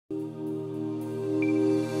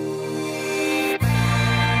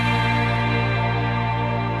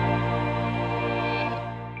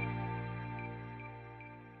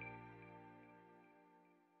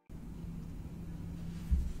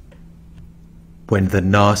when the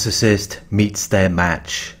narcissist meets their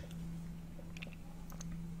match.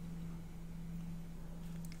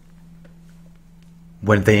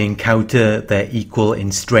 When they encounter their equal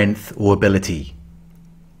in strength or ability.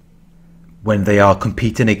 When they are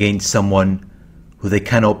competing against someone who they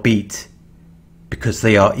cannot beat because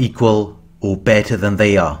they are equal or better than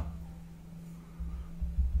they are.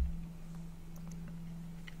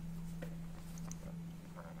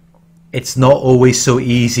 It's not always so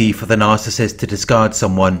easy for the narcissist to discard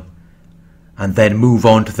someone and then move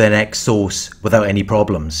on to their next source without any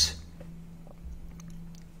problems.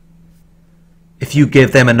 If you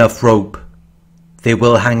give them enough rope, they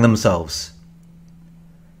will hang themselves.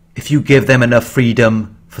 If you give them enough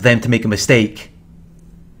freedom for them to make a mistake,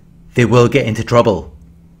 they will get into trouble.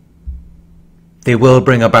 They will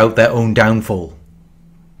bring about their own downfall.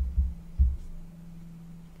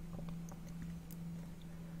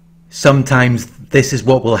 Sometimes this is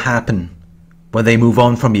what will happen when they move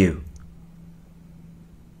on from you.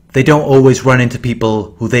 They don't always run into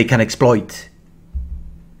people who they can exploit.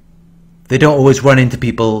 They don't always run into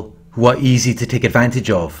people who are easy to take advantage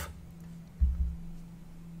of.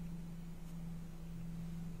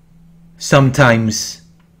 Sometimes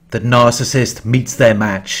the narcissist meets their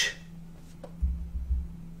match.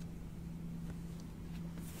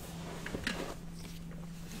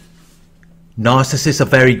 Narcissists are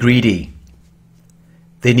very greedy.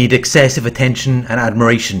 They need excessive attention and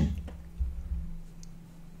admiration.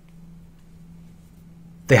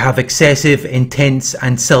 They have excessive, intense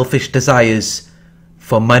and selfish desires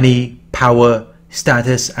for money, power,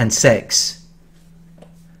 status and sex.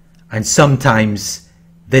 And sometimes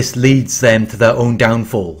this leads them to their own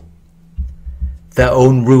downfall, their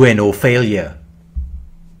own ruin or failure.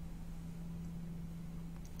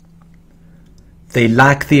 They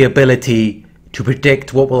lack the ability to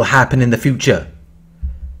predict what will happen in the future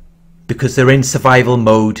because they're in survival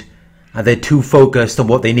mode and they're too focused on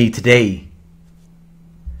what they need today.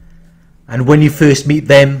 And when you first meet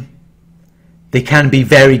them, they can be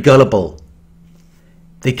very gullible.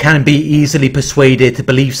 They can be easily persuaded to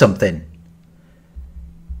believe something.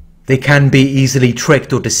 They can be easily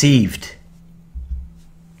tricked or deceived.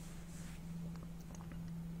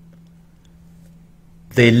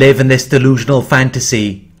 They live in this delusional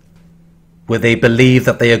fantasy where they believe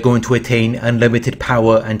that they are going to attain unlimited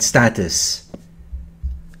power and status.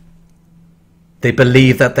 They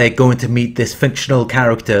believe that they're going to meet this fictional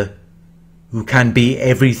character who can be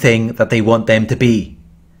everything that they want them to be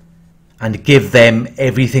and give them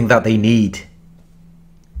everything that they need.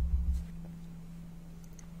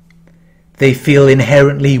 They feel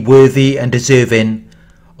inherently worthy and deserving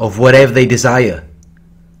of whatever they desire.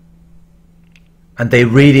 And they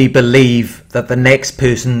really believe that the next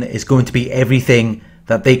person is going to be everything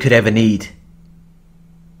that they could ever need.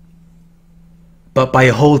 But by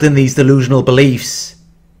holding these delusional beliefs,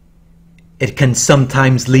 it can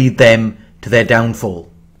sometimes lead them to their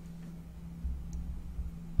downfall.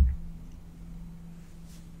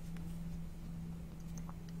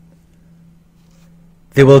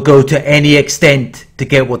 They will go to any extent to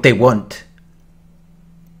get what they want.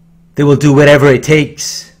 They will do whatever it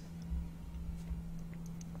takes.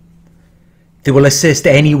 They will assist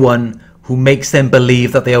anyone who makes them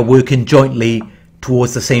believe that they are working jointly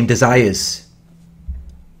towards the same desires.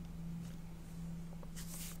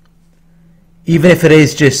 Even if it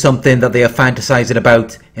is just something that they are fantasizing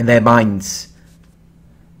about in their minds.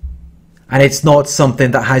 And it's not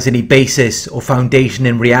something that has any basis or foundation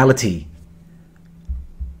in reality.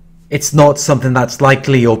 It's not something that's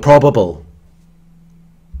likely or probable.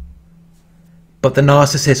 But the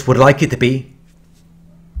narcissist would like it to be.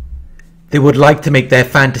 They would like to make their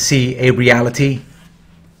fantasy a reality.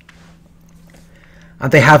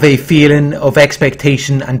 And they have a feeling of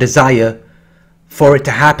expectation and desire for it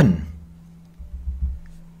to happen.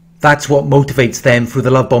 That's what motivates them through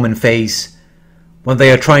the love bombing phase when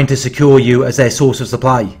they are trying to secure you as their source of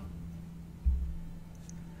supply.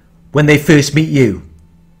 When they first meet you,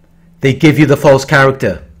 they give you the false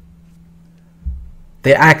character.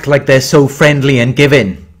 They act like they're so friendly and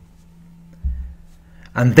giving.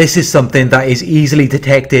 And this is something that is easily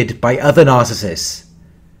detected by other narcissists.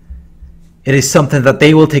 It is something that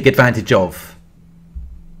they will take advantage of.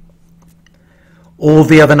 All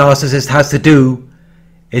the other narcissist has to do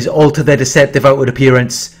is alter their deceptive outward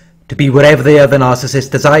appearance to be whatever the other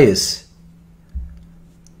narcissist desires.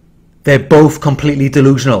 They're both completely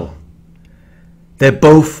delusional. They're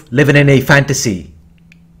both living in a fantasy.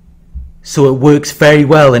 So it works very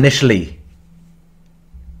well initially.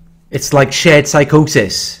 It's like shared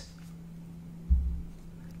psychosis.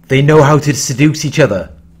 They know how to seduce each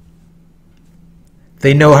other.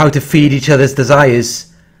 They know how to feed each other's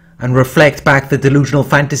desires and reflect back the delusional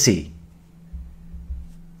fantasy.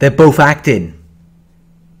 They're both acting.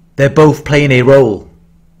 They're both playing a role.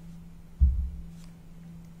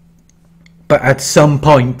 But at some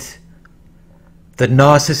point, the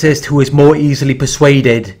narcissist who is more easily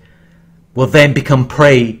persuaded will then become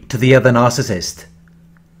prey to the other narcissist.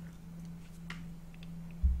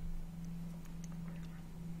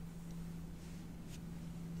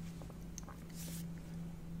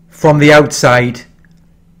 From the outside,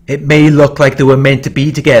 it may look like they were meant to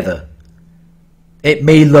be together. It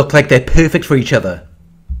may look like they're perfect for each other.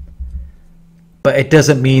 But it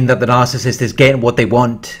doesn't mean that the narcissist is getting what they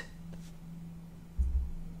want.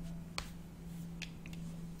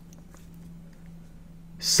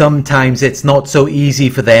 Sometimes it's not so easy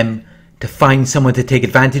for them to find someone to take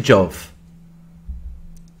advantage of.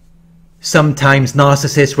 Sometimes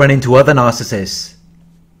narcissists run into other narcissists.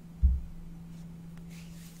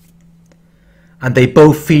 And they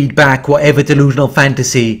both feed back whatever delusional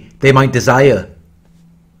fantasy they might desire.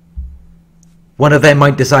 One of them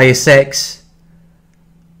might desire sex,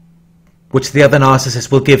 which the other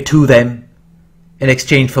narcissist will give to them in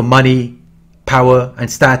exchange for money, power and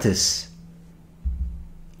status.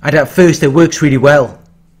 And at first it works really well,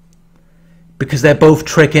 because they're both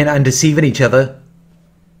tricking and deceiving each other.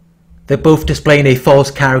 They're both displaying a false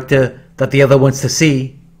character that the other wants to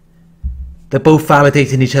see. They're both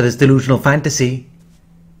validating each other's delusional fantasy.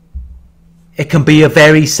 It can be a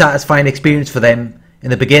very satisfying experience for them in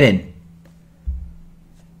the beginning,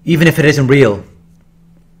 even if it isn't real.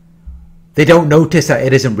 They don't notice that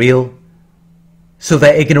it isn't real, so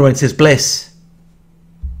their ignorance is bliss.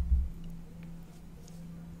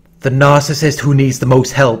 The narcissist who needs the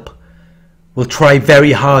most help will try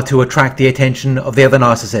very hard to attract the attention of the other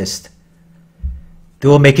narcissist. They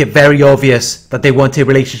will make it very obvious that they want a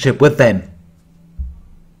relationship with them,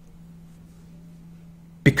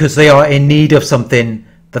 because they are in need of something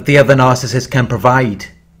that the other narcissist can provide.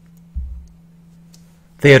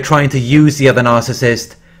 They are trying to use the other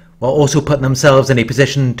narcissist while also putting themselves in a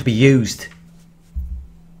position to be used.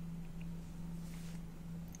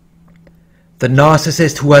 The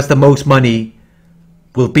narcissist who has the most money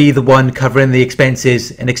will be the one covering the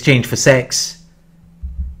expenses in exchange for sex.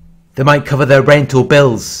 They might cover their rent or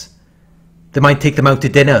bills. They might take them out to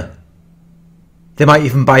dinner. They might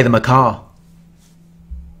even buy them a car.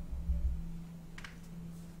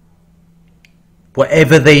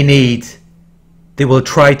 Whatever they need, they will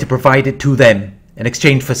try to provide it to them in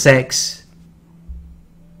exchange for sex.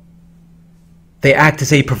 They act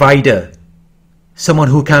as a provider, someone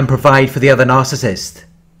who can provide for the other narcissist.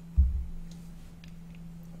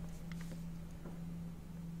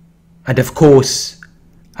 And of course,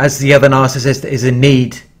 as the other narcissist is in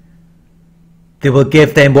need, they will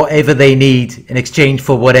give them whatever they need in exchange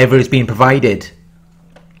for whatever is being provided.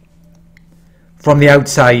 From the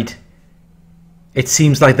outside, it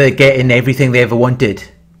seems like they're getting everything they ever wanted.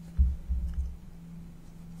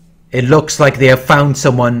 It looks like they have found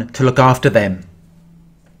someone to look after them.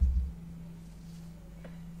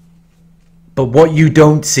 But what you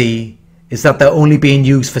don't see is that they're only being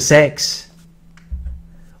used for sex,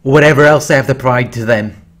 or whatever else they have to provide to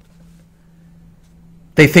them.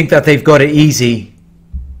 They think that they've got it easy.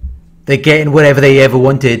 They're getting whatever they ever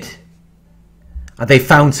wanted, and they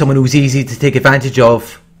found someone who's easy to take advantage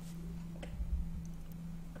of.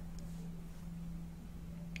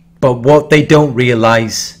 But what they don't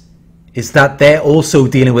realize is that they're also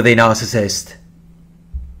dealing with a narcissist.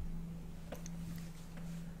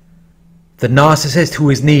 The narcissist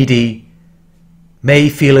who is needy may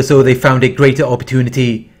feel as though they found a greater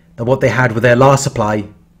opportunity than what they had with their last supply.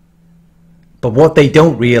 But what they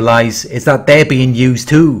don't realize is that they're being used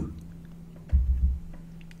too.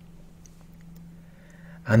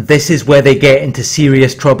 And this is where they get into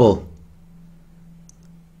serious trouble.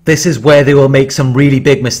 This is where they will make some really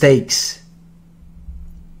big mistakes,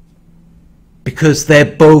 because they're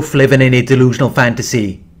both living in a delusional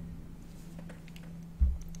fantasy,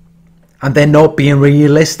 and they're not being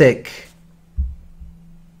realistic.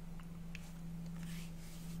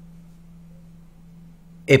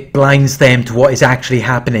 It blinds them to what is actually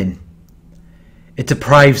happening. It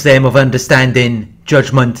deprives them of understanding,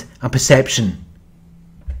 judgment and perception.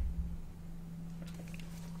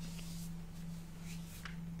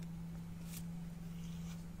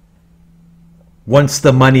 Once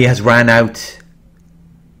the money has ran out,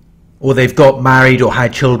 or they've got married or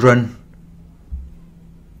had children,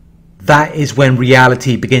 that is when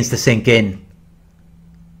reality begins to sink in.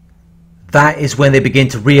 That is when they begin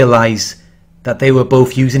to realize that they were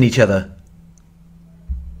both using each other.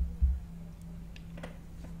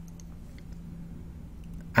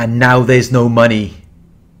 and now there's no money.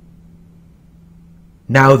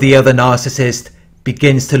 Now the other narcissist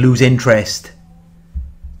begins to lose interest,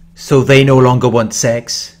 so they no longer want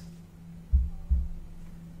sex.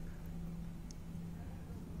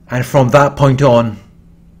 And from that point on,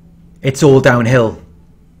 it's all downhill.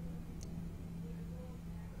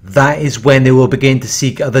 That is when they will begin to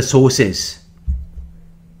seek other sources.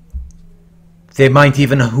 They might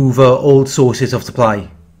even hoover old sources of supply.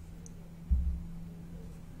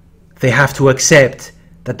 They have to accept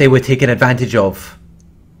that they were taken advantage of.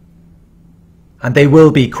 And they will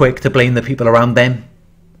be quick to blame the people around them,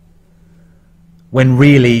 when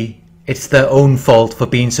really it's their own fault for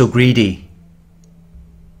being so greedy.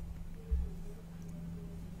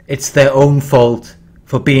 It's their own fault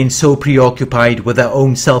for being so preoccupied with their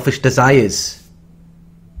own selfish desires.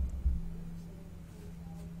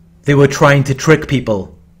 They were trying to trick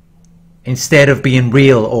people instead of being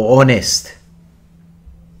real or honest.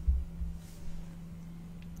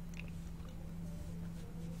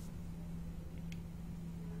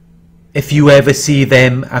 If you ever see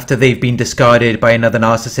them after they've been discarded by another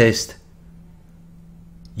narcissist,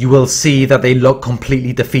 you will see that they look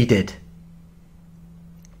completely defeated.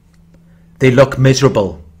 They look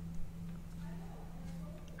miserable.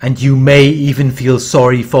 And you may even feel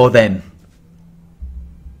sorry for them.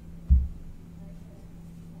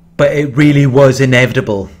 But it really was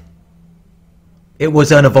inevitable. It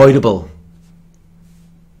was unavoidable.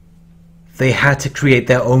 They had to create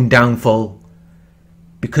their own downfall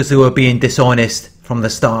because they were being dishonest from the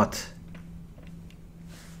start.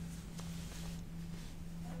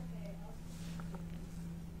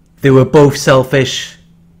 They were both selfish.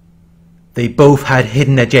 They both had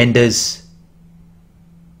hidden agendas.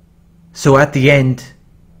 So at the end,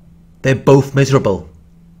 they're both miserable.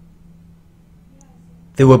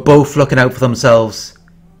 They were both looking out for themselves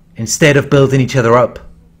instead of building each other up.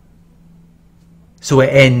 So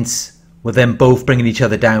it ends with them both bringing each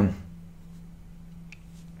other down.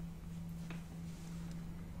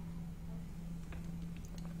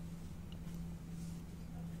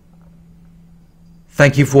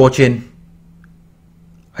 Thank you for watching.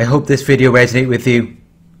 I hope this video resonated with you.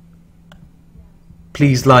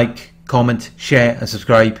 Please like, comment, share and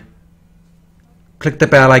subscribe. Click the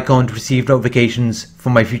bell icon to receive notifications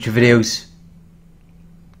from my future videos.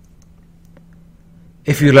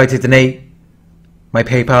 If you would like to donate, my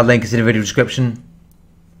PayPal link is in the video description.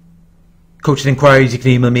 Coaching inquiries, you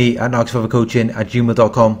can email me at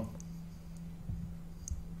narcsurvivorcoaching@gmail.com.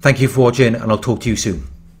 Thank you for watching, and I'll talk to you soon.